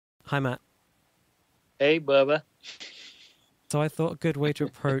Hi, Matt. Hey, Bubba. So I thought a good way to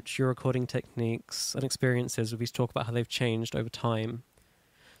approach your recording techniques and experiences would be to talk about how they've changed over time.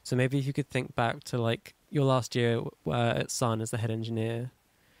 So maybe if you could think back to like your last year at Sun as the head engineer,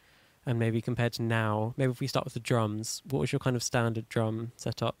 and maybe compared to now, maybe if we start with the drums, what was your kind of standard drum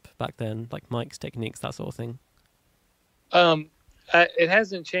setup back then, like mics, techniques, that sort of thing? Um, it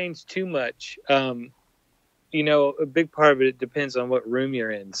hasn't changed too much. A big part of it depends on what room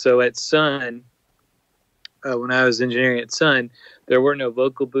you're in. So at Sun, when I was engineering at Sun, there were no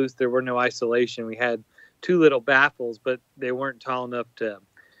vocal booths, there were no isolation. We had two little baffles, but they weren't tall enough to,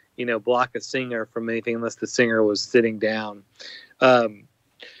 block a singer from anything unless the singer was sitting down. Um,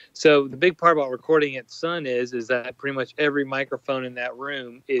 so the big part about recording at Sun is that pretty much every microphone in that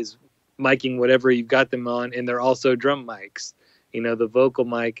room is miking whatever you've got them on, and they're also drum mics. The vocal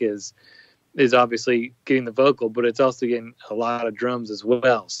mic is obviously getting the vocal, but it's also getting a lot of drums as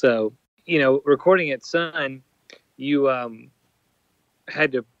well. So, recording at Sun, you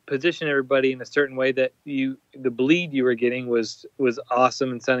had to position everybody in a certain way that the bleed you were getting was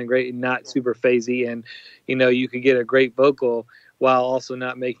awesome and sounding great and not super phasey, and you could get a great vocal while also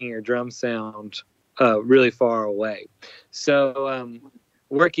not making your drum sound really far away. So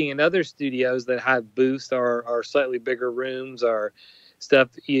working in other studios that have booths or slightly bigger rooms or stuff,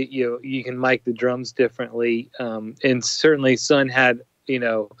 you can mic the drums differently, and certainly Sun had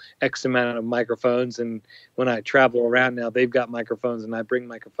X amount of microphones, and when I travel around now, they've got microphones and I bring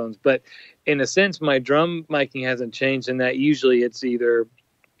microphones. But in a sense, my drum miking hasn't changed in that usually it's either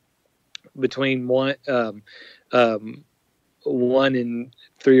between one and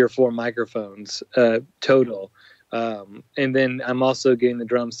three or four microphones total. And then I'm also getting the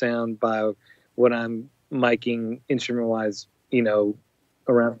drum sound by what I'm miking instrument wise,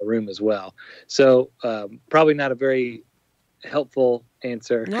 around the room as well. So probably not a very helpful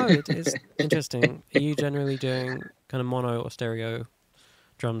answer. No, it is interesting. Are you generally doing kind of mono or stereo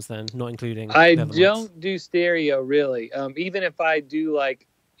drums then, not including I the other mics? don't do stereo really. Even if I do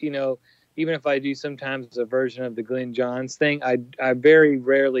even if I do sometimes a version of the Glenn Johns thing, I very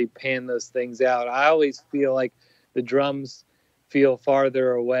rarely pan those things out. I always feel like the drums feel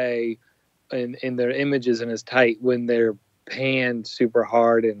farther away and their image isn't as tight when they're panned super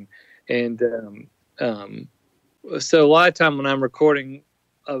hard and so a lot of time when I'm recording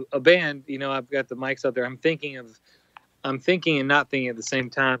a band, I've got the mics out there. I'm thinking and not thinking at the same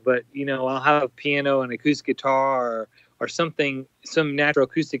time, but I'll have a piano and acoustic guitar or something, some natural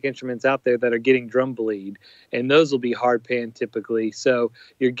acoustic instruments out there that are getting drum bleed, and those will be hard pan typically. So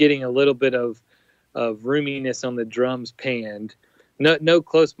you're getting a little bit of roominess on the drums panned. No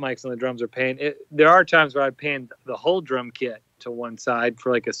close mics on the drums are panned. There are times where I pan the whole drum kit to one side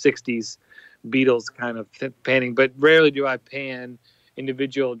for like a '60s Beatles kind of panning, but rarely do I pan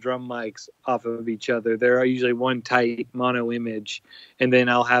individual drum mics off of each other. They're usually one tight mono image, and then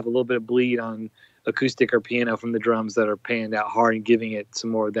I'll have a little bit of bleed on acoustic or piano from the drums that are panned out hard and giving it some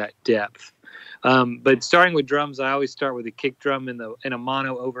more of that depth. But starting with drums, I always start with a kick drum in a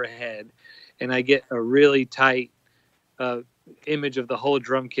mono overhead, and I get a really tight image of the whole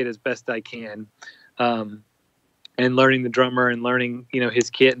drum kit as best I can. And learning the drummer and learning,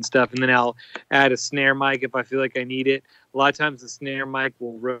 his kit and stuff. And then I'll add a snare mic if I feel like I need it. A lot of times the snare mic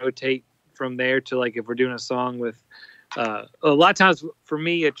will rotate from there to like if we're doing a song with a lot of times for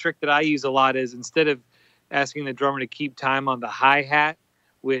me, a trick that I use a lot is instead of asking the drummer to keep time on the hi-hat,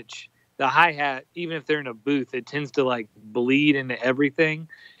 which the hi-hat, even if they're in a booth, it tends to like bleed into everything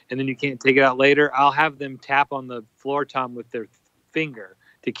and then you can't take it out later. I'll have them tap on the floor tom with their finger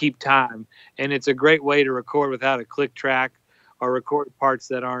to keep time, and it's a great way to record without a click track or record parts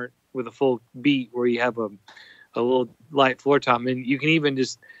that aren't with a full beat where you have a little light floor tom, and you can even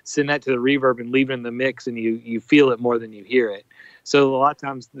just send that to the reverb and leave it in the mix and you feel it more than you hear it. So a lot of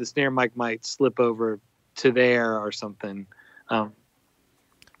times the snare mic might slip over to there or something.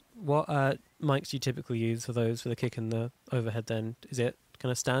 What mics do you typically use for those, for the kick and the overhead then? Is it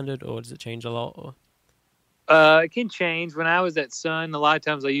kind of standard or does it change a lot? Or It can change. When I was at Sun, a lot of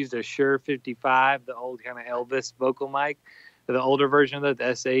times I used a Shure 55, the old kind of Elvis vocal mic, the older version of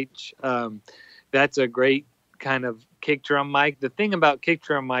the SH. That's a great kind of kick drum mic. The thing about kick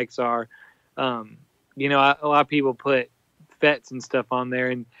drum mics are, a lot of people put FETs and stuff on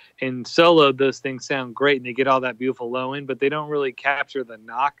there, and solo those things sound great and they get all that beautiful low end, but they don't really capture the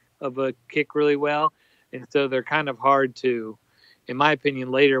knock of a kick really well, and so they're kind of hard to. In my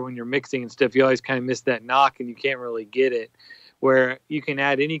opinion, later when you're mixing and stuff, you always kind of miss that knock and you can't really get it. Where you can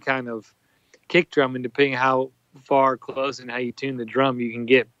add any kind of kick drum, and depending how far close and how you tune the drum, you can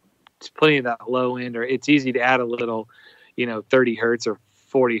get plenty of that low end, or it's easy to add a little, 30 hertz or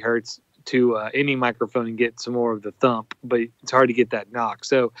 40 hertz to any microphone and get some more of the thump, but it's hard to get that knock.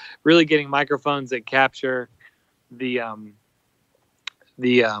 So really getting microphones that capture the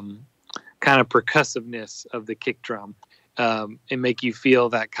kind of percussiveness of the kick drum, and make you feel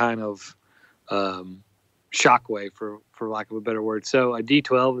that kind of shockwave, for lack of a better word. So a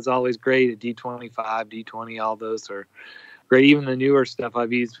D12 is always great. A D25, D20, all those are great. Even the newer stuff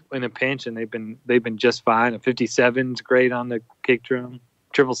I've used in a pinch, and they've been just fine. A 57 is great on the kick drum.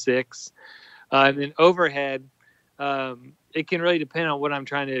 666. And then overhead, it can really depend on what I'm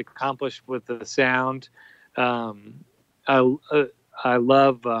trying to accomplish with the sound. I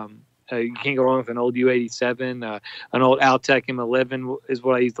love, you can't go wrong with an old U87. An old Altec M11 is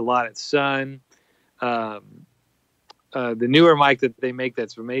what I used a lot at Sun. The newer mic that they make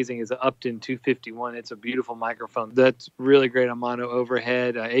that's amazing is an Upton 251. It's a beautiful microphone. That's really great on mono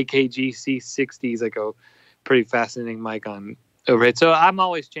overhead. AKG C60 is like a pretty fascinating mic on overhead. So I'm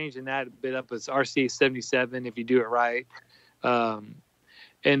always changing that a bit up. It's RC77 if you do it right. And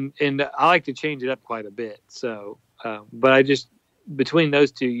I like to change it up quite a bit. So, but I just, between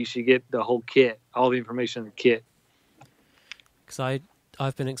those two, you should get the whole kit, all the information in the kit. Because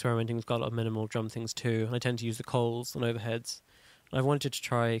I've been experimenting with a lot of minimal drum things too, and I tend to use the Coles on overheads. I've wanted to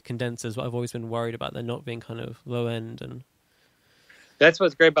try condensers, but I've always been worried about them not being kind of low end. And that's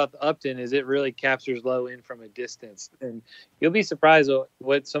what's great about the Upton is it really captures low end from a distance, and you'll be surprised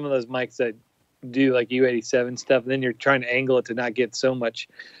what some of those mics that do like U87 stuff. And then you're trying to angle it to not get so much.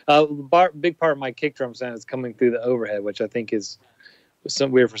 Big part of my kick drum sound is coming through the overhead, which I think is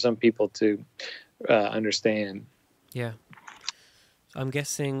some weird for some people to understand. Yeah, I'm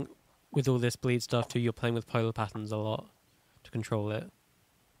guessing with all this bleed stuff too, you're playing with polar patterns a lot to control it.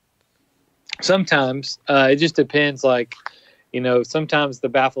 Sometimes it just depends. Like, sometimes the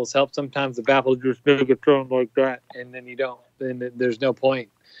baffles help. Sometimes the baffles just make a tone like that, and then you don't. Then there's no point.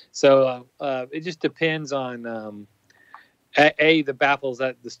 So it just depends on the baffles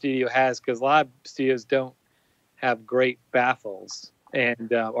that the studio has, because a lot of studios don't have great baffles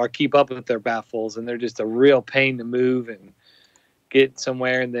and or keep up with their baffles, and they're just a real pain to move and get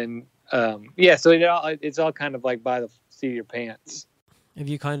somewhere. And then so it's all kind of like by the seat of your pants. Have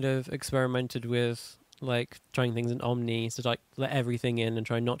you kind of experimented with like trying things in Omni, so like let everything in and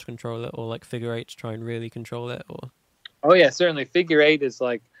try not to control it, or like figure eight to try and really control it? Or oh yeah, certainly figure eight is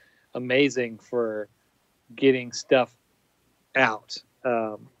like amazing for getting stuff out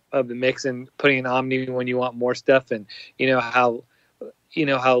of the mix and putting in Omni when you want more stuff. And how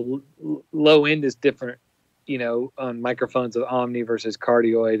low end is different, on microphones of Omni versus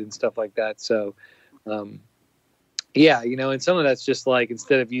cardioid and stuff like that. So and some of that's just like,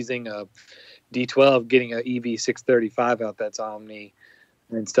 instead of using a D12, getting a EV635 out that's Omni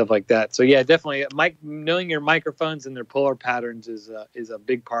and stuff like that. So yeah, definitely knowing your microphones and their polar patterns is a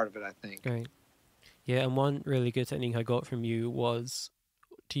big part of it, I think. Right. Yeah, and one really good technique I got from you was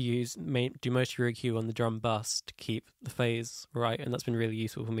to do most of your EQ on the drum bus to keep the phase right, and that's been really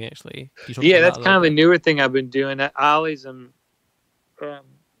useful for me actually. Yeah, that's kind of a newer thing I've been doing. I always am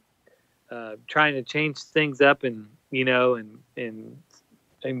trying to change things up and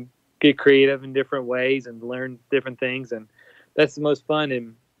get creative in different ways and learn different things, and that's the most fun.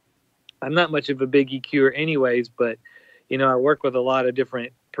 And I'm not much of a big EQer anyways, but I work with a lot of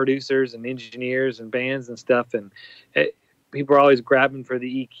different producers and engineers and bands and stuff, and people are always grabbing for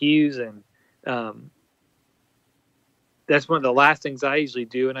the EQs, and that's one of the last things I usually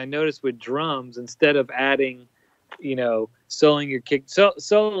do. And I notice with drums, instead of adding, soloing your kick,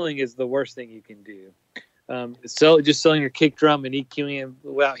 soloing is the worst thing you can do. So just soloing your kick drum and EQing it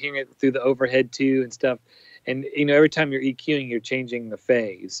without hearing it through the overhead too and stuff. And, every time you're EQing, you're changing the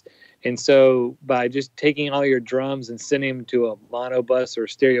phase. And so by just taking all your drums and sending them to a mono bus or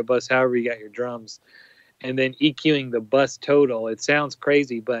stereo bus, however you got your drums, and then EQing the bus total, it sounds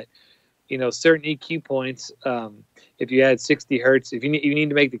crazy, but, certain EQ points, if you add 60 hertz, if you need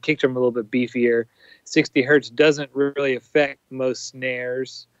to make the kick drum a little bit beefier, 60 hertz doesn't really affect most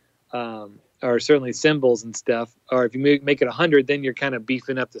snares, or certainly cymbals and stuff. Or if you make it 100, then you're kind of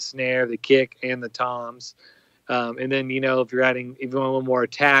beefing up the snare, the kick, and the toms. And then, if you're adding even a little more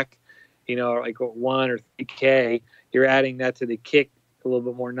attack, like 1 or 3K, you're adding that to the kick, a little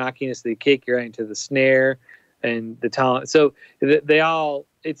bit more knockiness to the kick, you're adding to the snare and the tom. So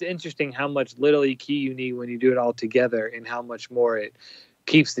it's interesting how much little EQ you need when you do it all together, and how much more it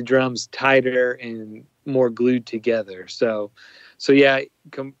keeps the drums tighter and more glued together. So yeah,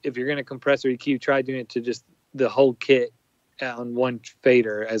 if you're going to compress or EQ, try doing it to just the whole kit on one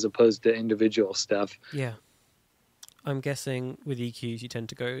fader as opposed to individual stuff. Yeah. I'm guessing with EQs you tend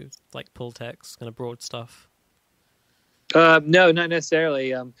to go like Pultex, kind of broad stuff. No, not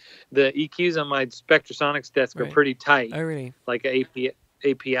necessarily. The EQs on my Spectrasonics desk are Right. pretty tight, Oh, really? like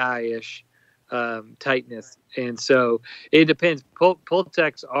API-ish tightness, and so it depends.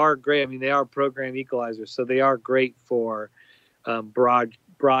 Pultecs are great. I mean, they are program equalizers, so they are great for broad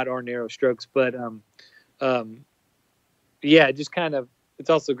or narrow strokes. But yeah, just kind of, it's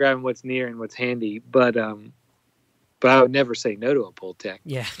also grabbing what's near and what's handy. But I would never say no to a Pultec.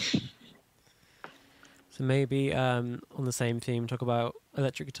 Yeah. So maybe on the same theme, talk about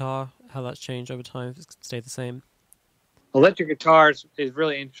electric guitar, how that's changed over time, if it's stayed the same. Electric guitars is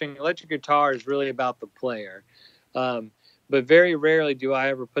really interesting. Electric guitar is really about the player. But very rarely do I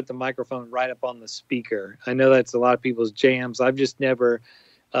ever put the microphone right up on the speaker. I know that's a lot of people's jams. I've just never,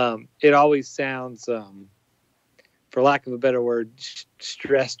 it always sounds, for lack of a better word,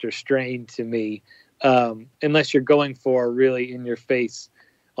 stressed or strained to me, unless you're going for a really in your face,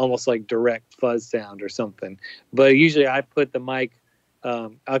 almost like direct fuzz sound or something. But usually I put the mic,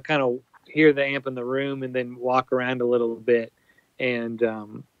 I'll kind of hear the amp in the room and then walk around a little bit and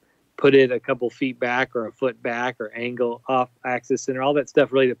put it a couple feet back or a foot back or angle off axis center. All that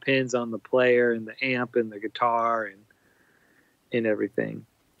stuff really depends on the player and the amp and the guitar and everything.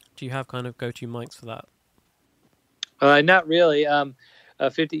 Do you have kind of go-to mics for that? Not really.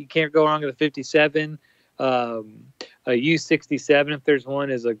 50, you can't go wrong with a 57. A U67, if there's one,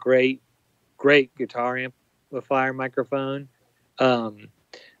 is a great guitar amplifier microphone.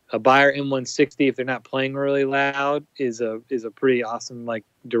 A Beyer M160, if they're not playing really loud, is a pretty awesome, like,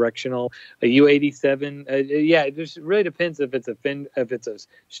 directional. A U87, yeah, it just really depends if it's a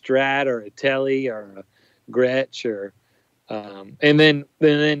Strat or a Tele or a Gretsch or, and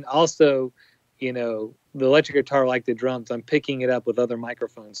then also, you know, the electric guitar, like the drums, I'm picking it up with other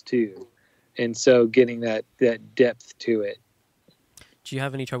microphones too, and so getting that depth to it. Do you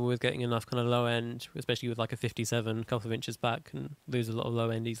have any trouble with getting enough kind of low end, especially with like a 57, a couple of inches back, and lose a lot of low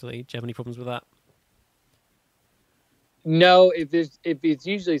end easily? Do you have any problems with that? No, if it's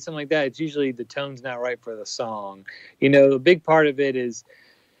usually something like that, it's usually the tone's not right for the song. You know, a big part of it is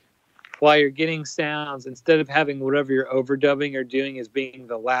while you're getting sounds, instead of having whatever you're overdubbing or doing as being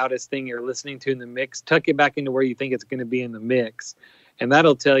the loudest thing you're listening to in the mix, tuck it back into where you think it's going to be in the mix. And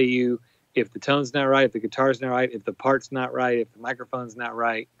that'll tell you if the tone's not right, if the guitar's not right, if the part's not right, if the microphone's not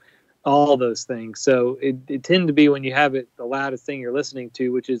right, all those things. So it tend to be when you have it the loudest thing you're listening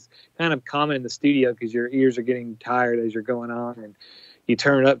to, which is kind of common in the studio because your ears are getting tired as you're going on, and you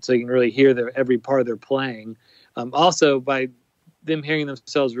turn it up so you can really hear every part they're playing. Also, by them hearing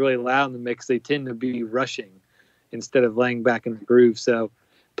themselves really loud in the mix, they tend to be rushing instead of laying back in the groove. So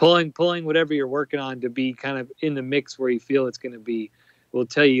pulling whatever you're working on to be kind of in the mix where you feel it's going to be will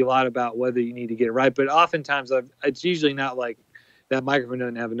tell you a lot about whether you need to get it right. But oftentimes it's usually not like that microphone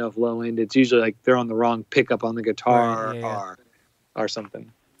doesn't have enough low end. It's usually like they're on the wrong pickup on the guitar, right, yeah. or something.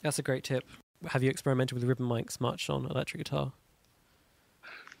 That's a great tip. Have you experimented with ribbon mics much on electric guitar?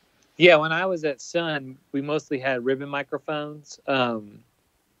 Yeah, when I was at Sun, we mostly had ribbon microphones. And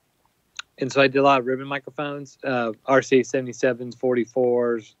so I did a lot of ribbon microphones, RCA 77s,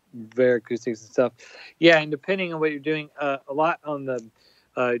 44s, Vera acoustics and stuff. Yeah, and depending on what you're doing, a lot on the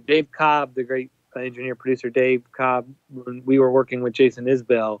Dave Cobb, the great engineer producer Dave Cobb, when we were working with Jason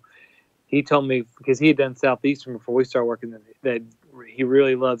Isbell, he told me, because he had done Southeastern before we started working, that he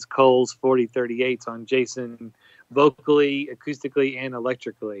really loves Cole's 4038s on Jason, vocally, acoustically, and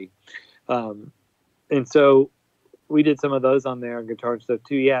electrically. And so we did some of those on there on guitar and stuff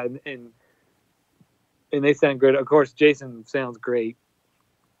too. Yeah, and they sound good. Of course, Jason sounds great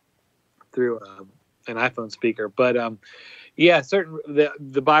through an iPhone speaker. But yeah,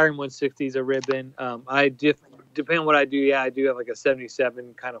 the Byron 160s are ribbon. Depending on what I do, yeah, I do have like a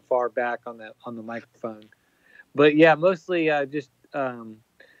 77 kind of far back on the microphone. But yeah, mostly just like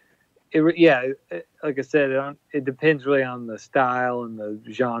I said, it depends really on the style and the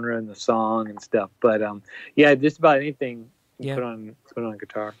genre and the song and stuff. But yeah, just about anything you put on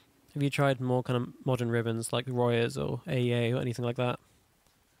guitar. Have you tried more kind of modern ribbons like Royers or AEA or anything like that?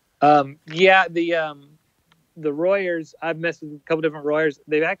 Yeah, the Royers, I've messed with a couple different Royers.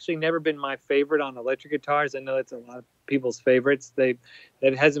 They've actually never been my favorite on electric guitars. I know it's a lot of people's favorites. That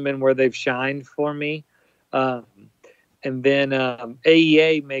hasn't been where they've shined for me. And then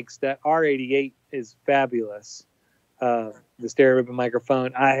AEA makes that R88 is fabulous. The stereo ribbon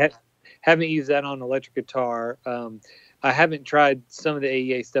microphone. I haven't used that on electric guitar. I haven't tried some of the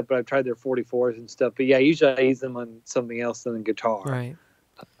AEA stuff, but I've tried their 44s and stuff. But yeah, usually I use them on something else than a guitar. Right.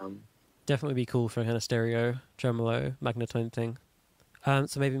 Definitely be cool for a kind of stereo, tremolo, magnetone thing.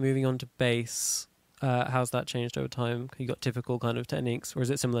 So maybe moving on to bass, how's that changed over time? You got typical kind of techniques, or is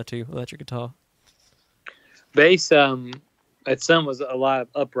it similar to electric guitar? Bass at some was a lot of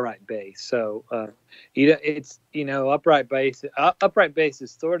upright bass. So it's upright bass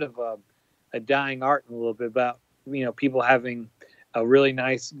is sort of a dying art in a little bit about people having a really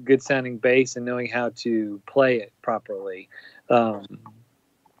nice, good sounding bass and knowing how to play it properly.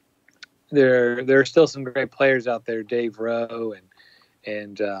 There are still some great players out there, Dave Rowe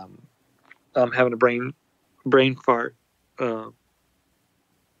and I'm having a brain fart.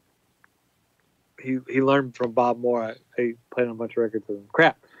 He learned from Bob Moore. I played on a bunch of records with him.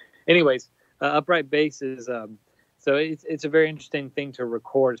 Crap. Anyways, upright bass is so it's a very interesting thing to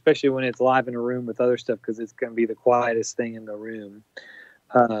record, especially when it's live in a room with other stuff, because it's going to be the quietest thing in the room.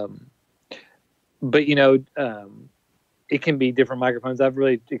 But it can be different microphones. I've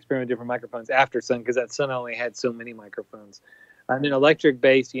really experimented with different microphones after Sun, because that Sun only had so many microphones. And then electric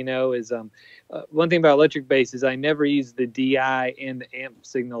bass, is one thing about electric bass is I never use the DI and the amp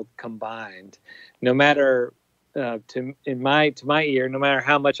signal combined. No matter to my ear, no matter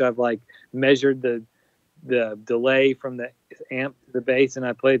how much I've measured the delay from the amp to the bass and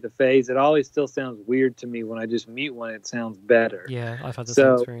I played the phase, it always still sounds weird to me when I just mute one. It sounds better. Yeah, I've had the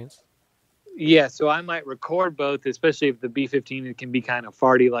same experience. Yeah, so I might record both, especially if the B15 it can be kind of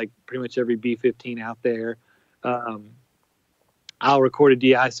farty, like pretty much every B15 out there. I'll record a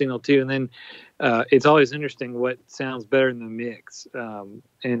DI signal too, and then it's always interesting what sounds better in the mix.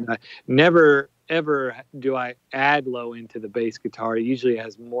 And never ever do I add low into the bass guitar. It usually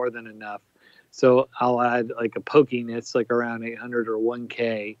has more than enough, so I'll add like a pokiness, like around 800 or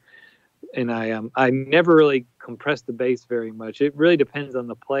 1K. And I never really compress the bass very much. It really depends on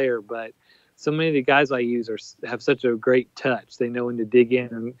the player, but so many of the guys I use have such a great touch. They know when to dig in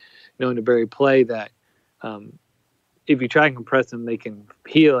and know when to bury play that. If you try and compress them, they can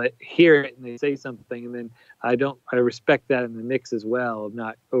hear it, and they say something. And then I respect that in the mix as well, of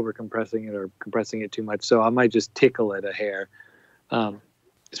not over compressing it or compressing it too much. So I might just tickle it a hair,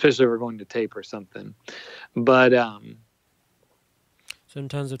 especially if we're going to tape or something. But so in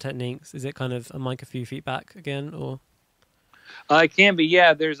terms of techniques, is it kind of a mic a few feet back again, or? It can be,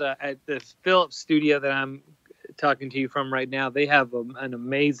 yeah. There's at the Philips studio that I'm talking to you from right now. They have an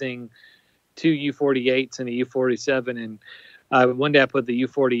amazing 2 U48s and a U47, and one day I put the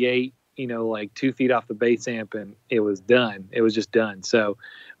U48, 2 feet off the bass amp, and it was done. It was just done. So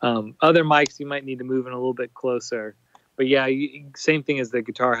other mics you might need to move in a little bit closer, but yeah, same thing as the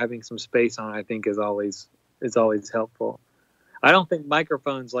guitar, having some space on, I think is always helpful. I don't think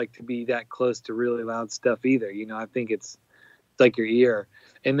microphones like to be that close to really loud stuff either. I think it's like your ear,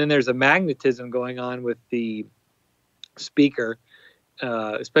 and then there's a magnetism going on with the speaker.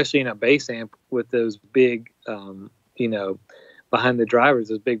 Especially in a bass amp with those big, behind the drivers,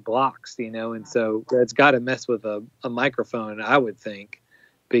 those big blocks, and so that's got to mess with a microphone, I would think,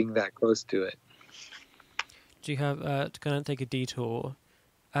 being that close to it. Do you have, to kind of take a detour,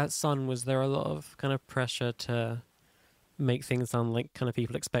 at Sun, was there a lot of kind of pressure to make things sound like kind of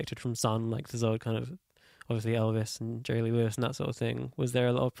people expected from Sun, like there's all kind of, obviously Elvis and Jerry Lee Lewis and that sort of thing? Was there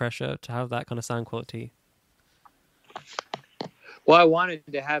a lot of pressure to have that kind of sound quality? Well, I wanted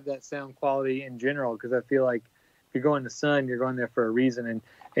to have that sound quality in general, because I feel like if you're going to Sun, you're going there for a reason. And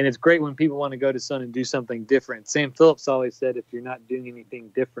it's great when people want to go to Sun and do something different. Sam Phillips always said, if you're not doing anything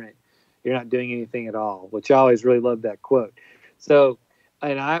different, you're not doing anything at all, which I always really loved that quote. So,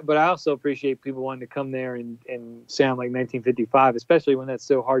 but I also appreciate people wanting to come there and sound like 1955, especially when that's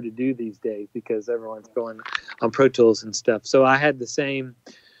so hard to do these days, because everyone's going on Pro Tools and stuff. So I had the same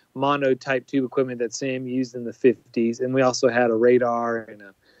mono type tube equipment that Sam used in the 50s, and we also had a radar and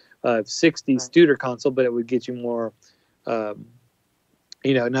a 60s Studer console, but it would get you more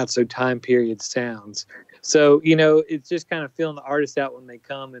not so time period sounds. So it's just kind of feeling the artist out when they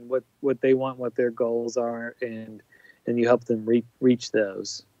come and what they want, what their goals are, and you help them reach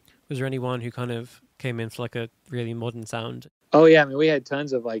those. Was there anyone who kind of came in for like a really modern sound? Oh yeah, I mean, we had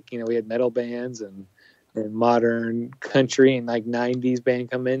tons of we had metal bands and modern country and 90s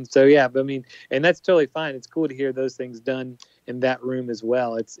band come in. So yeah, but I mean, and that's totally fine. It's cool to hear those things done in that room as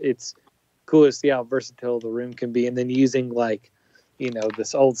well. It's cool to see how versatile the room can be, and then using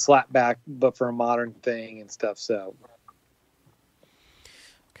this old slapback but for a modern thing and stuff. So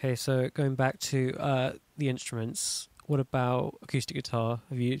okay, so going back to the instruments, what about acoustic guitar?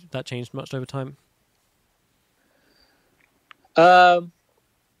 Have that changed much over time?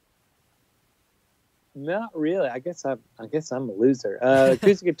 Not really. I guess I'm a loser.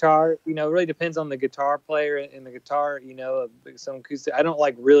 Acoustic guitar, it really depends on the guitar player and the guitar. Some acoustic. I don't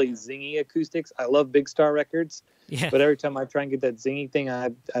like really zingy acoustics. I love Big Star records, but every time I try and get that zingy thing,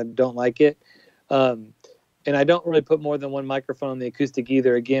 I don't like it. And I don't really put more than one microphone on the acoustic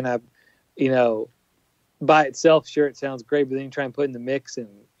either. Again, by itself, sure, it sounds great, but then you try and put in the mix and,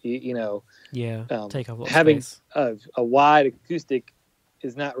 take up a lot of having space. a wide acoustic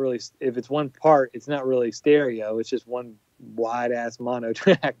is not really, if it's one part, it's not really stereo. It's just one wide ass mono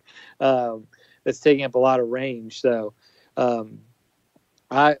track that's taking up a lot of range. So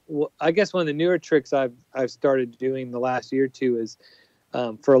I guess one of the newer tricks I've started doing the last year or two is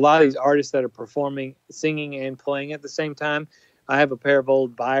for a lot of these artists that are performing, singing and playing at the same time, I have a pair of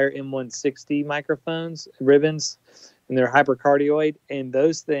old Beyer M160 microphones, ribbons, and they're hypercardioid. And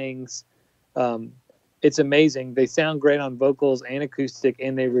those things, it's amazing. They sound great on vocals and acoustic,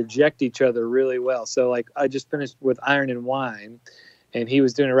 and they reject each other really well. So, like, I just finished with Iron and Wine, and he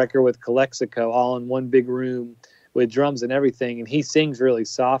was doing a record with Calexico all in one big room with drums and everything. And he sings really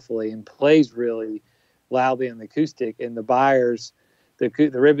softly and plays really loudly on the acoustic. And the Beyers, the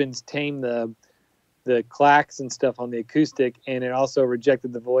ribbons tame the clacks and stuff on the acoustic, and it also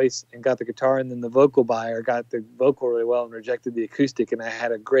rejected the voice and got the guitar, and then the vocal Beyer got the vocal really well and rejected the acoustic, and I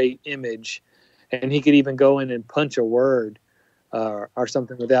had a great image. And he could even go in and punch a word or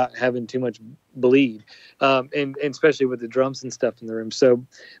something without having too much bleed, and especially with the drums and stuff in the room. So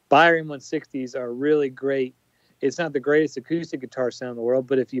Beyer M160s are really great. It's not the greatest acoustic guitar sound in the world,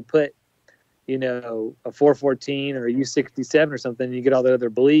 but if you put a 414 or a U67 or something, you get all the other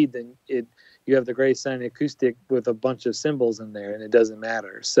bleed, then you have the greatest sounding acoustic with a bunch of cymbals in there, and it doesn't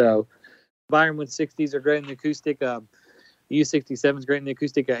matter. So Beyer M160s are great in the acoustic. U67 is great in the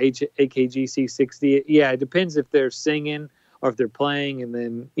acoustic. AKG C60. Yeah, it depends if they're singing or if they're playing, and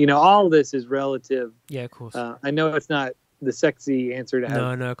then all this is relative. Yeah, of course. I know it's not the sexy answer to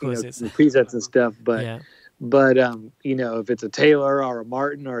have no, of course it's the presets and stuff, but yeah. But if it's a Taylor or a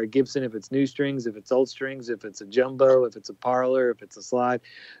Martin or a Gibson, if it's new strings, if it's old strings, if it's a jumbo, if it's a parlor, if it's a slide,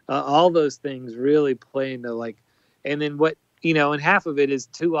 all those things really play into and then and half of it is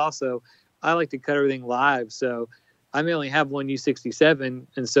too. Also, I like to cut everything live, so I may only have one U67,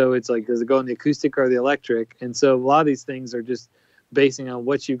 and so it's like, does it go in the acoustic or the electric? And so a lot of these things are just basing on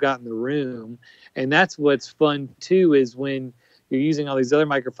what you've got in the room, and that's what's fun too, is when you're using all these other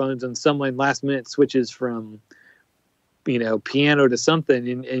microphones and someone last minute switches from, piano to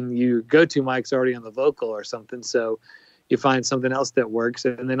something, and your go-to mic's already on the vocal or something. So you find something else that works.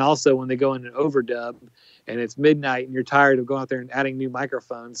 And then also when they go in an overdub and it's midnight and you're tired of going out there and adding new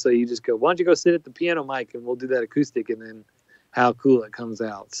microphones, so you just go, why don't you go sit at the piano mic and we'll do that acoustic, and then how cool it comes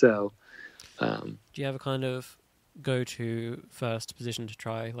out. So do you have a kind of go-to first position to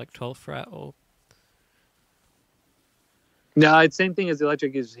try, like 12th fret or? No, it's same thing as the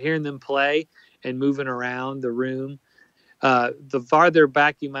electric, is hearing them play and moving around the room. The farther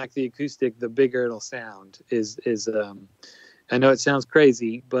back you mic the acoustic, the bigger it'll sound. I know it sounds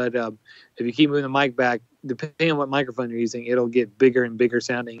crazy, but if you keep moving the mic back, depending on what microphone you're using, it'll get bigger and bigger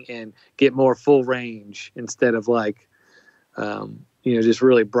sounding and get more full range instead of just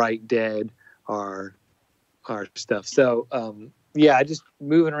really bright dead or stuff. So just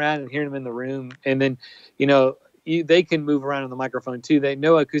moving around and hearing them in the room, and then they can move around on the microphone too. They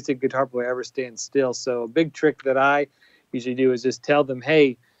know acoustic guitar player ever stands still. So a big trick that I usually do is just tell them,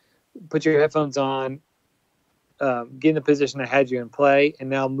 hey, put your headphones on, get in the position I had you in, play, and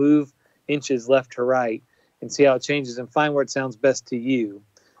now move inches left to right and see how it changes and find where it sounds best to you.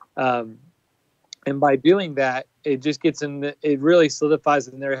 And by doing that, it just it really solidifies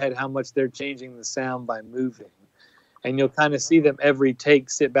in their head how much they're changing the sound by moving. And you'll kind of see them every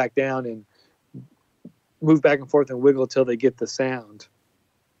take sit back down and move back and forth and wiggle till they get the sound,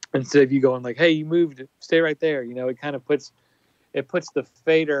 instead of you going like, hey, you moved, stay right there. It kind of puts their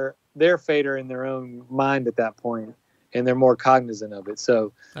fader in their own mind at that point, and they're more cognizant of it.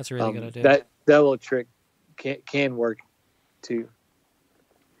 So that's a really good idea. That little trick can work too.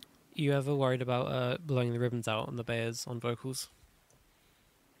 You ever worried about blowing the ribbons out on the Beyers on vocals?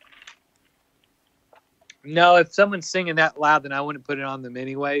 No, if someone's singing that loud, then I wouldn't put it on them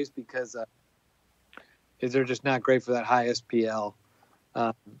anyways, because they're just not great for that high SPL.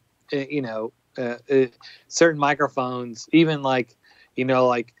 Certain microphones, even like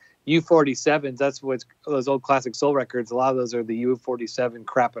U47s, that's what's those old classic soul records. A lot of those are the U47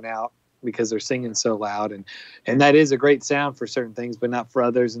 crapping out because they're singing so loud, and that is a great sound for certain things, but not for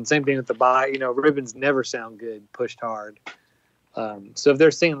others. And same thing with the ribbons never sound good pushed hard. So if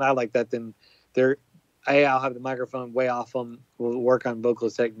they're singing loud like that, then I'll have the microphone way off them. We'll work on vocal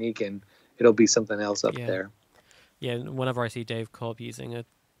technique, and it'll be something else up there. Yeah, whenever I see Dave Cobb using a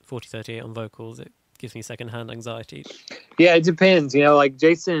 4038 on vocals, it gives me secondhand anxiety. Yeah, it depends. Like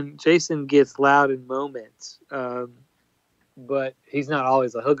Jason gets loud in moments, but he's not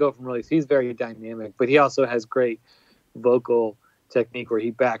always. He'll go from he's very dynamic, but he also has great vocal technique where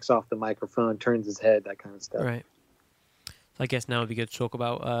he backs off the microphone, turns his head, that kind of stuff. Right. So I guess now would be good to talk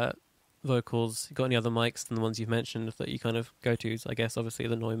about vocals. You got any other mics than the ones you've mentioned that you kind of go to? I guess obviously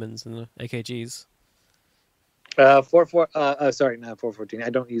the Neumanns and the AKGs. Not 414. I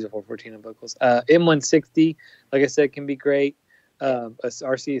don't use a 414 on vocals. M160, like I said, can be great. A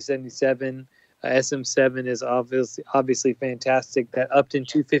RC77, SM7 is obviously fantastic. That Upton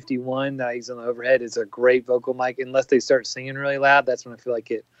 251 that I use on the overhead is a great vocal mic. Unless they start singing really loud, that's when I feel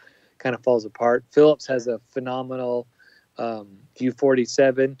like it kind of falls apart. Philips has a phenomenal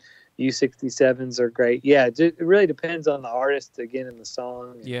U47. U67s are great. Yeah, it really depends on the artist, again, in the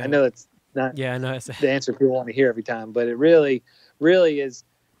song. Yeah. I know that's not the answer people want to hear every time, but it really, really is.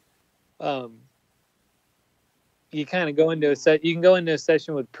 You kind of go into you can go into a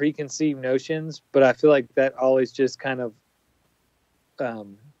session with preconceived notions, but I feel like that always just kind of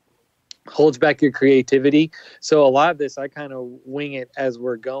holds back your creativity. So a lot of this, I kind of wing it as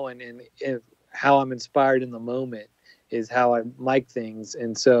we're going, and how I'm inspired in the moment is how I mic things.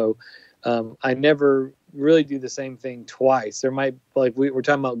 And so I never really do the same thing twice. There might, like we're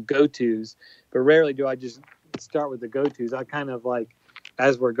talking about go-tos, but rarely do I just start with the go-tos. I kind of like,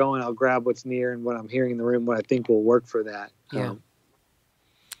 as we're going, I'll grab what's near and what I'm hearing in the room, what I think will work for that. Yeah.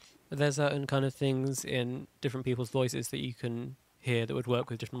 There's certain kind of things in different people's voices that you can hear that would work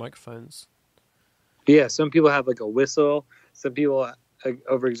with different microphones. Yeah, some people have like a whistle. Some people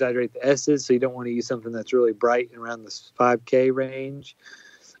over-exaggerate the S's, so you don't want to use something that's really bright and around the 5K range.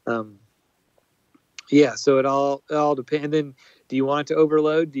 So it all depends. And then, do you want it to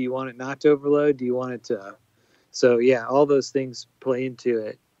overload? Do you want it not to overload? Do you want it to... So, yeah, all those things play into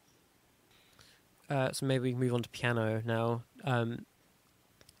it. So maybe we can move on to piano now.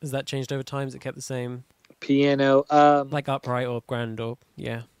 Has that changed over time? Has it kept the same? Piano. Like upright or grand or...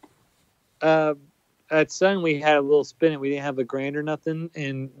 Yeah. At Sun, we had a little spin. We didn't have a grand or nothing.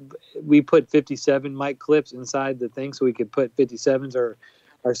 And we put 57 mic clips inside the thing so we could put 57s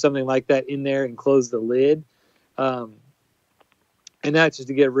or something like that in there and close the lid. And that's just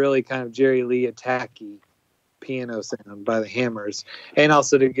to get really kind of Jerry Lee attacky piano sound by the hammers, and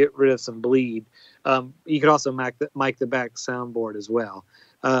also to get rid of some bleed. You could also mic the back soundboard as well.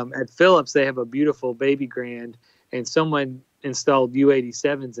 At Philips, they have a beautiful baby grand, and someone installed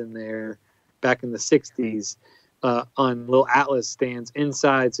U87s in there back in the 60s on little Atlas stands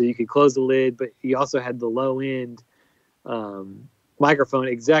inside, so you could close the lid, but you also had the low end microphone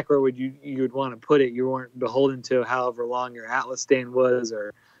exactly where you would want to put it. You weren't beholden to however long your Atlas stand was,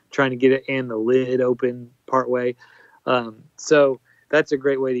 or trying to get it and the lid open partway. So that's a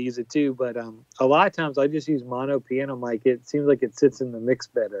great way to use it too. But a lot of times I just use mono piano mic. It seems like it sits in the mix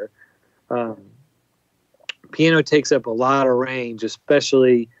better. Piano takes up a lot of range,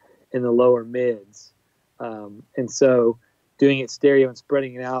 especially in the lower mids. And so doing it stereo and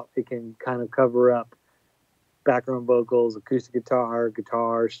spreading it out, it can kind of cover up background vocals, acoustic guitar,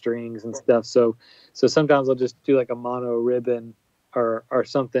 strings and stuff. So sometimes I'll just do like a mono ribbon or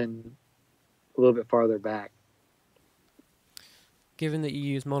something a little bit farther back. Given that you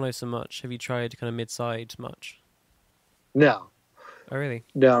use mono so much, have you tried kind of mid-side much? No. Oh, really?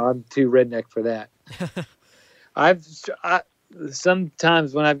 No, I'm too redneck for that.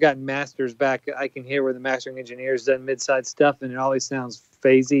 Sometimes when I've gotten masters back, I can hear where the mastering engineer's done mid-side stuff, and it always sounds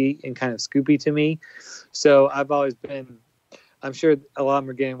phasey and kind of scoopy to me. So I've always been, I'm sure a lot of them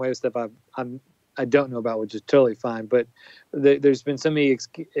are getting away with stuff I don't know about, which is totally fine. But there's been so many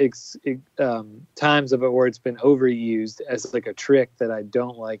times of it where it's been overused as like a trick that I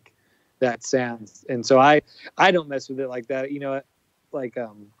don't like that sounds. And so I don't mess with it like that. You know, like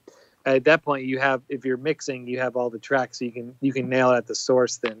at that point if you're mixing, you have all the tracks, so you can nail it at the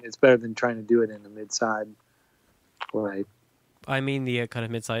source. Then it's better than trying to do it in a mid-side way. I mean the kind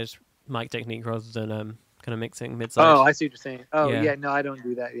of mid-side mic technique rather than kind of mixing mid-side. Oh, I see what you're saying. Oh, yeah. No, I don't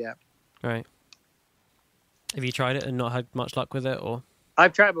do that yet. Right. Have you tried it and not had much luck with it, or?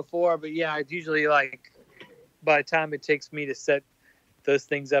 I've tried before, but yeah, it's usually like by the time it takes me to set those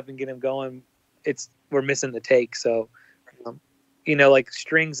things up and get them going, we're missing the take. So, like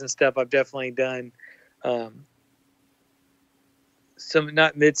strings and stuff, I've definitely done some,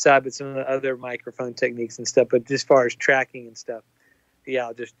 not mid-side, but some of the other microphone techniques and stuff. But as far as tracking and stuff,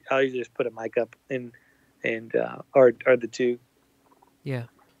 yeah, I'll usually just put a mic up and or the two. Yeah.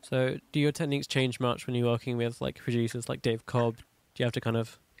 So do your techniques change much when you're working with like producers like Dave Cobb? Do you have to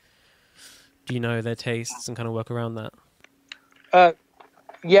do you know their tastes and kind of work around that?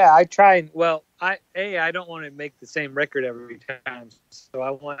 Yeah, I try and, I don't want to make the same record every time. So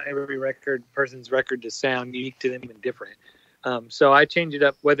I want every person's record to sound unique to them and different. So I change it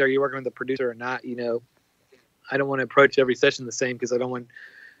up whether you're working with a producer or not. I don't want to approach every session the same because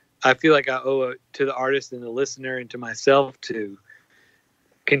I feel like I owe it to the artist and the listener and to myself to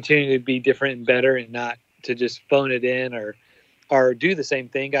continue to be different and better, and not to just phone it in or do the same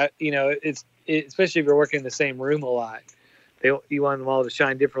thing. Especially if you're working in the same room a lot, you want them all to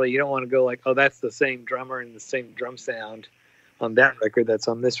shine differently. You don't want to go like, oh, that's the same drummer and the same drum sound on that record that's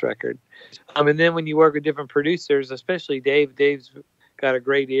on this record. And then when you work with different producers, especially Dave's got a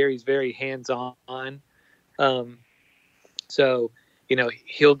great ear. He's very hands-on. So,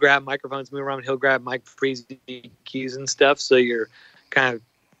 he'll grab microphones, move around, and he'll grab mic freeze keys and stuff. So you're kind of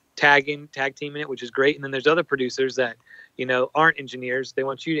tag teaming it, which is great. And then there's other producers that, aren't engineers. They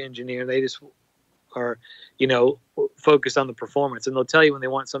want you to engineer. They just are, focused on the performance. And they'll tell you when they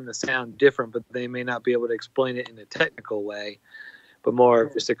want something to sound different, but they may not be able to explain it in a technical way, but more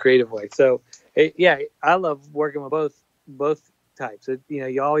just a creative way. So, I love working with both types.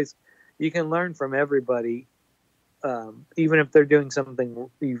 You can learn from everybody, even if they're doing something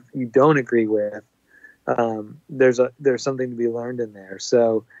you don't agree with. There's something to be learned in there.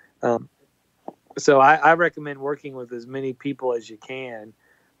 So I recommend working with as many people as you can,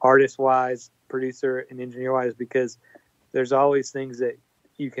 artist wise, producer and engineer wise, because there's always things that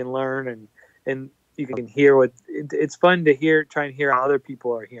you can learn and you can hear it's fun to try and hear how other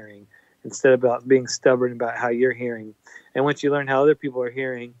people are hearing instead of about being stubborn about how you're hearing. And once you learn how other people are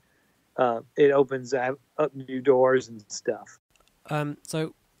hearing, it opens up new doors and stuff.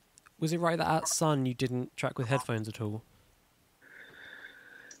 So was it right that at Sun you didn't track with headphones at all?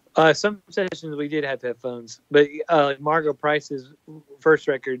 Some sessions we did have headphones, but Margo Price's first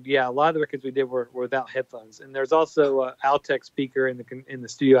record, a lot of the records we did were without headphones. And there's also an Altec speaker in the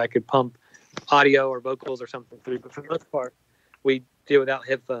studio I could pump audio or vocals or something through. But for the most part, we did without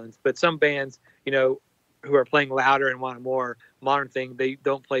headphones. But some bands, who are playing louder and want a more modern thing, they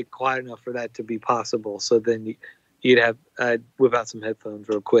don't play quiet enough for that to be possible. So then you'd have whip out some headphones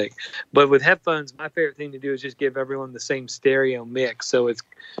real quick. But with headphones, my favorite thing to do is just give everyone the same stereo mix. So it's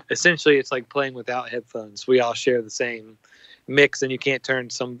like playing without headphones. We all share the same mix, and you can't turn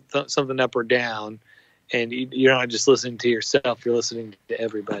something up or down. And you're not just listening to yourself; you're listening to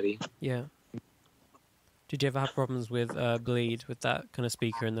everybody. Yeah. Did you ever have problems with bleed with that kind of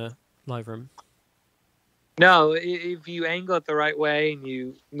speaker in the live room? No, if you angle it the right way and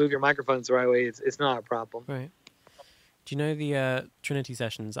you move your microphones the right way, it's not a problem. Right. Do you know the Trinity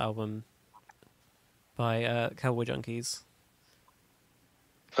Sessions album by Cowboy Junkies?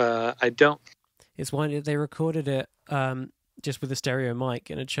 I don't. It's one they recorded it just with a stereo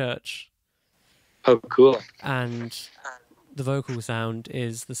mic in a church. Oh, cool! And the vocal sound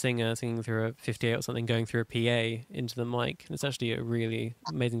is the singer singing through a 58 or something, going through a PA into the mic, and it's actually a really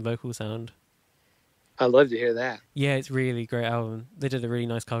amazing vocal sound. I'd love to hear that. Yeah, it's really great album. They did a really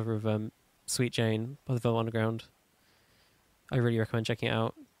nice cover of Sweet Jane by the Velvet Underground. I really recommend checking it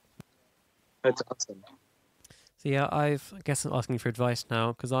out. That's awesome. So yeah, I guess I'm asking for advice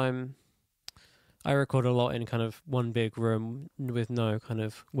now, because I record a lot in kind of one big room with no kind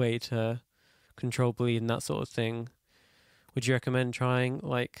of way to control bleed and that sort of thing. Would you recommend trying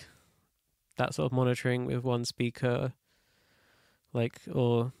like that sort of monitoring with one speaker?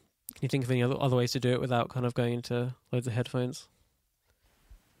 Or can you think of any other ways to do it without kind of going into loads of headphones?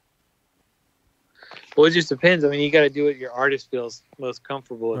 Well, it just depends. I mean, you got to do what your artist feels most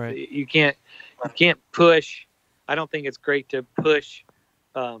comfortable with. Right. You can't push. I don't think it's great to push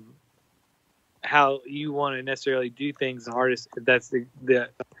how you want to necessarily do things. The artist, if that's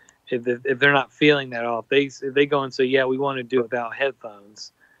if they're not feeling that off, if they go and say, yeah, we want to do it without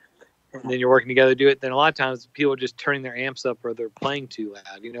headphones, and then you're working together to do it, then a lot of times people are just turning their amps up or they're playing too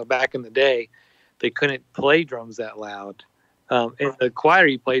loud. Back in the day, they couldn't play drums that loud. And the quieter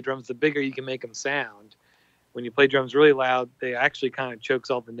you play drums, the bigger you can make them sound. When you play drums really loud, they actually kind of chokes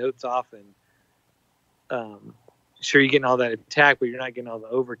all the notes off, and sure, you're getting all that attack, but you're not getting all the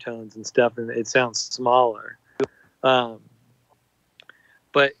overtones and stuff, and it sounds smaller.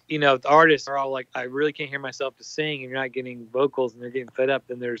 But if the artists are all like, I really can't hear myself to sing, and you're not getting vocals, and they're getting fed up,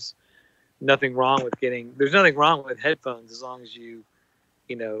 then there's nothing wrong with headphones, as long as you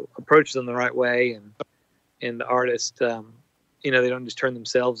approach them the right way, and the artist they don't just turn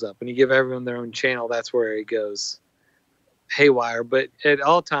themselves up. When you give everyone their own channel, that's where it goes haywire. But at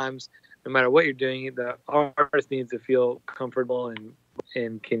all times, no matter what you're doing, the artist needs to feel comfortable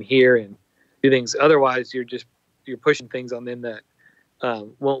and can hear and do things. Otherwise, you're pushing things on them that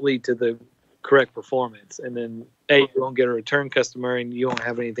won't lead to the correct performance. And then you won't get a return customer, and you won't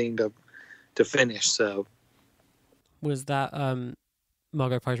have anything to finish. So was that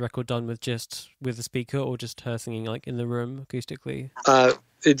Margo Price record done with the speaker, or just her singing like in the room acoustically?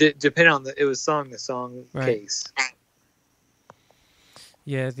 It depended on it was song to song Right. case.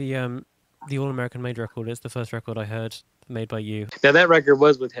 Yeah, the All American Made record is the first record I heard made by you. Now that record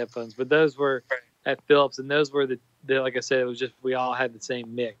was with headphones, but those were at Philips, and those were the like I said, it was just we all had the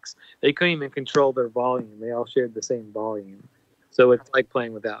same mix. They couldn't even control their volume; they all shared the same volume, so it's like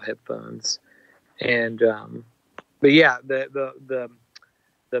playing without headphones. And but yeah, the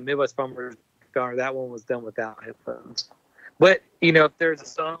Midwest Farmers Daughter, that one was done without headphones. But if there's a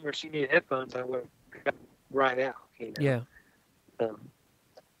song where she needed headphones, I would have right out. Yeah.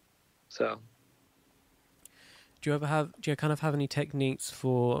 So. Do you kind of have any techniques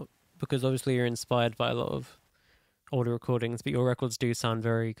for, because obviously you're inspired by a lot of older recordings, but your records do sound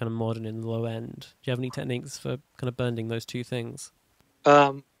very kind of modern in the low end. Do you have any techniques for kind of blending those two things?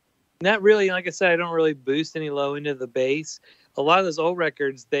 Not really. Like I said, I don't really boost any low end of the bass. A lot of those old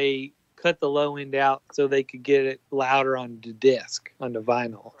records, they cut the low end out so they could get it louder on the disc, on the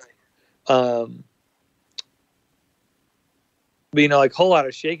vinyl. But like Whole Lot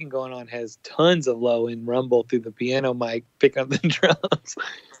of Shaking Going On has tons of low end rumble through the piano mic, pick up the drums.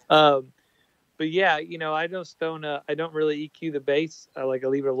 But yeah, I don't really EQ the bass. I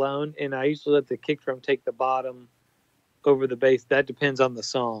leave it alone, and I usually let the kick drum take the bottom over the bass. That depends on the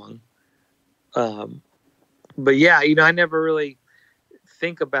song. But yeah, I never really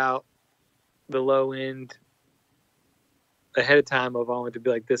think about the low end ahead of time of I want it to be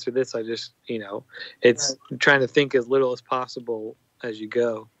like this or this. I just, it's trying to think as little as possible as you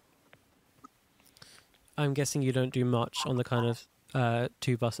go. I'm guessing you don't do much on the kind of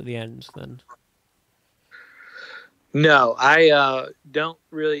two bus at the end then. No, I don't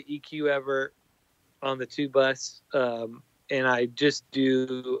really EQ ever on the two bus. And I just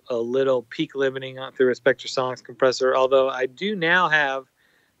do a little peak limiting through a Spectrasonics compressor. Although I do now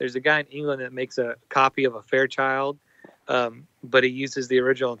there's a guy in England that makes a copy of a Fairchild. But he uses the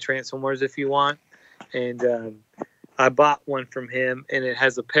original Transformers if you want. And I bought one from him, and it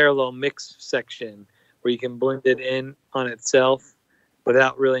has a parallel mix section where you can blend it in on itself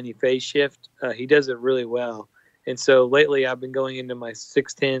without really any phase shift. He does it really well. And so lately I've been going into my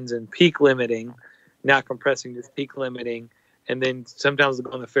 610s and peak limiting, not compressing, just peak limiting. And then sometimes I'll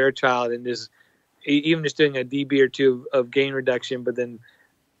go on the Fairchild and just doing a dB or two of gain reduction, but then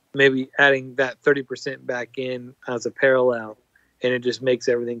maybe adding that 30% back in as a parallel, and it just makes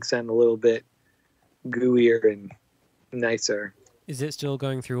everything sound a little bit gooier and nicer. Is it still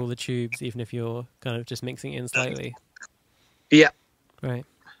going through all the tubes, even if you're kind of just mixing it in slightly? Yeah. Right.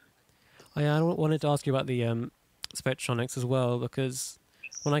 I wanted to ask you about the Spectrasonics as well, because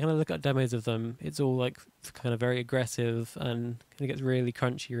when I kind of look at demos of them, it's all like kind of very aggressive and it gets really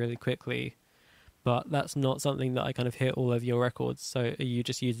crunchy really quickly. But that's not something that I kind of hear all over your records. So are you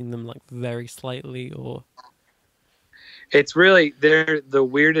just using them like very slightly, or? It's really, they're the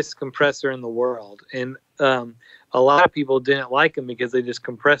weirdest compressor in the world. And a lot of people didn't like them because they just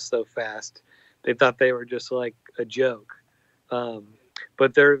compress so fast. They thought they were just like a joke.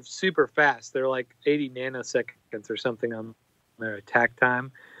 But they're super fast. They're like 80 nanoseconds or something on their attack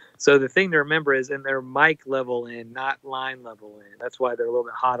time. So the thing to remember is in their mic level in, not line level in. That's why they're a little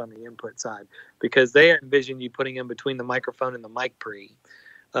bit hot on the input side, because they envision you putting in between the microphone and the mic pre,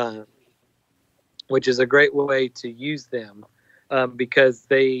 which is a great way to use them because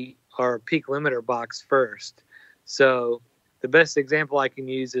they are peak limiter box first. So the best example I can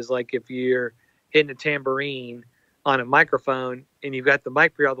use is like if you're hitting a tambourine on a microphone and you've got the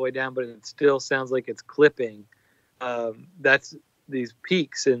mic pre all the way down, but it still sounds like it's clipping. That's these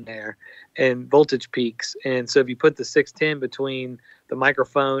peaks in there and voltage peaks. And so if you put the 610 between the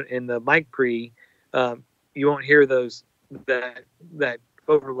microphone and the mic pre, you won't hear that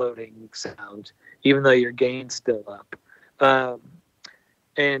overloading sound, even though your gain's still up.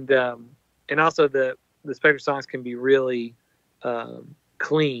 And also the Spectrasonics can be really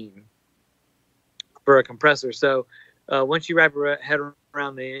clean for a compressor. So once you wrap your head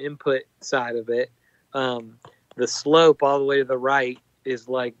around the input side of it, the slope all the way to the right is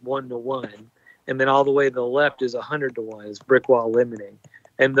like 1-to-1, and then all the way to the left is 100-to-1. Is brick wall limiting,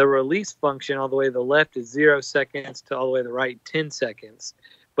 and the release function all the way to the left is 0 seconds to all the way to the right 10 seconds.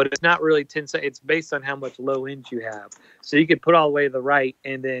 But it's not really 10 seconds. It's based on how much low end you have. So you could put all the way to the right,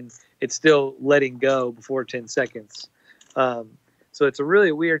 and then it's still letting go before 10 seconds. So it's a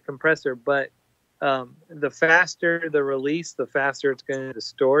really weird compressor, but the faster the release, the faster it's going to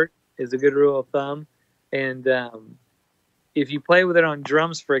distort is a good rule of thumb. And if you play with it on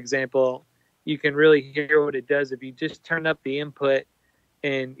drums, for example, you can really hear what it does. If you just turn up the input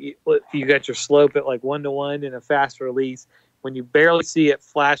and you got your slope at like 1-to-1 and a fast release, when you barely see it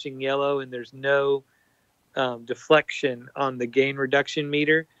flashing yellow and there's no deflection on the gain reduction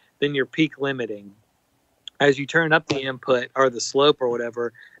meter, then you're peak limiting. As you turn up the input or the slope or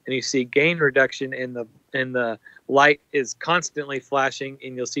whatever, and you see gain reduction in the light is constantly flashing,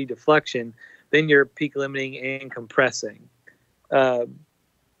 and you'll see deflection, then you're peak limiting and compressing. So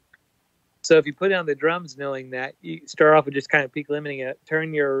if you put down the drums knowing that, you start off with just kind of peak limiting it,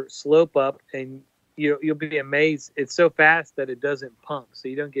 turn your slope up, and you'll be amazed. It's so fast that it doesn't pump, so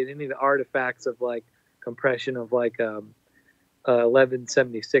you don't get any of the artifacts of like compression of like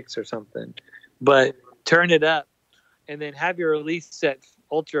 1176 or something. But turn it up, and then have your release set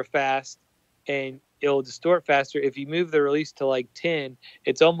ultra fast, and it'll distort faster. If you move the release to like 10,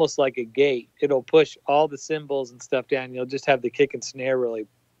 it's almost like a gate. It'll push all the cymbals and stuff down. You'll just have the kick and snare really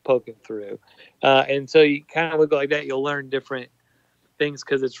poking through. And so you kind of look like that. You'll learn different things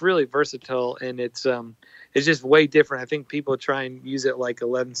because it's really versatile, and it's just way different. I think people try and use it like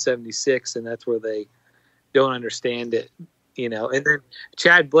 1176, and that's where they don't understand it, you know. And then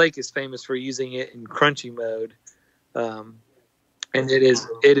Chad Blake is famous for using it in crunchy mode. And it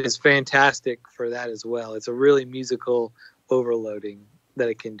is fantastic for that as well. It's a really musical overloading that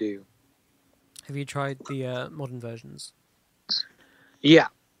it can do. Have you tried the modern versions? Yeah,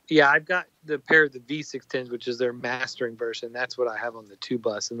 I've got the pair of the V610s, which is their mastering version. That's what I have on the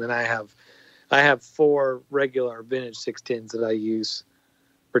 2-bus, and then I have 4 regular vintage 610s that I use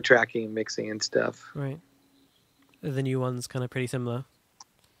for tracking and mixing and stuff. Right. Are the new ones kind of pretty similar?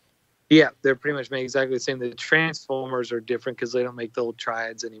 Yeah, they're pretty much made exactly the same. The transformers are different because they don't make the old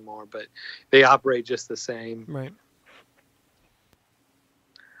triads anymore, but they operate just the same. Right.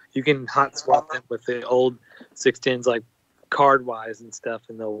 You can hot swap them with the old 610s, like card-wise and stuff,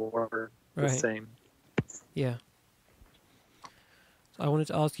 and they'll work the same. Yeah. So I wanted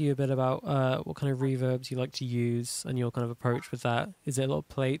to ask you a bit about what kind of reverbs you like to use and your kind of approach with that. Is it a lot of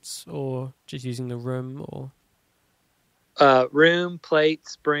plates or just using the room or... room, plate,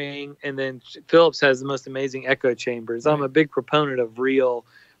 spring, and then Philips has the most amazing echo chambers. I'm a big proponent of real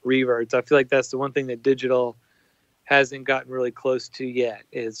reverbs. I feel like that's the one thing that digital hasn't gotten really close to yet.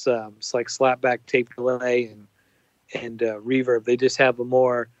 It's like slapback tape delay and reverb. They just have a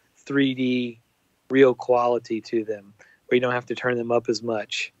more 3D real quality to them, where you don't have to turn them up as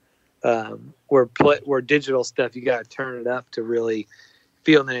much. Where digital stuff, you got to turn it up to really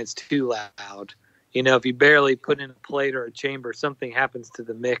feel that it's too loud. You know, if you barely put in a plate or a chamber, something happens to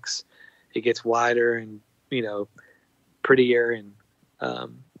the mix. It gets wider and, you know, prettier. And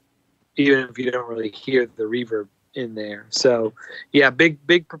even if you don't really hear the reverb in there. So, yeah,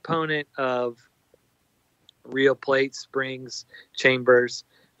 big proponent of real plates, springs, chambers,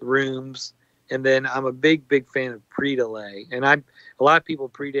 rooms. And then I'm a big fan of pre-delay. And a lot of people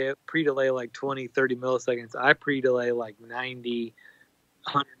pre-delay like 20, 30 milliseconds. I pre-delay like 90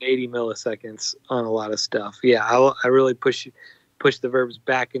 180 milliseconds on a lot of stuff. Yeah, I really push the verbs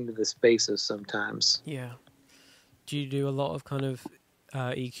back into the spaces sometimes. Yeah. Do you do a lot of kind of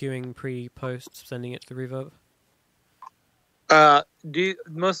EQing pre-post, sending it to the reverb?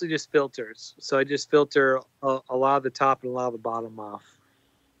 Mostly just filters. So I just filter a lot of the top and a lot of the bottom off.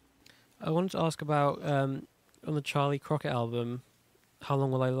 I wanted to ask about on the Charlie Crockett album, How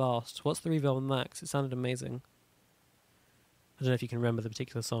Long Will I Last? What's the reverb on that? 'Cause it sounded amazing. I don't know if you can remember the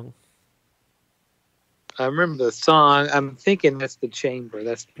particular song. I remember the song. I'm thinking that's the chamber.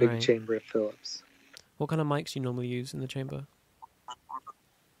 That's the big chamber at Philips. What kind of mics do you normally use in the chamber?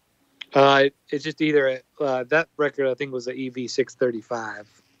 It's just either that record I think was an EV635.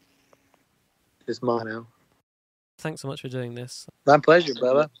 Just mono. Thanks so much for doing this. My pleasure,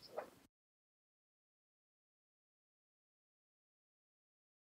 Bubba.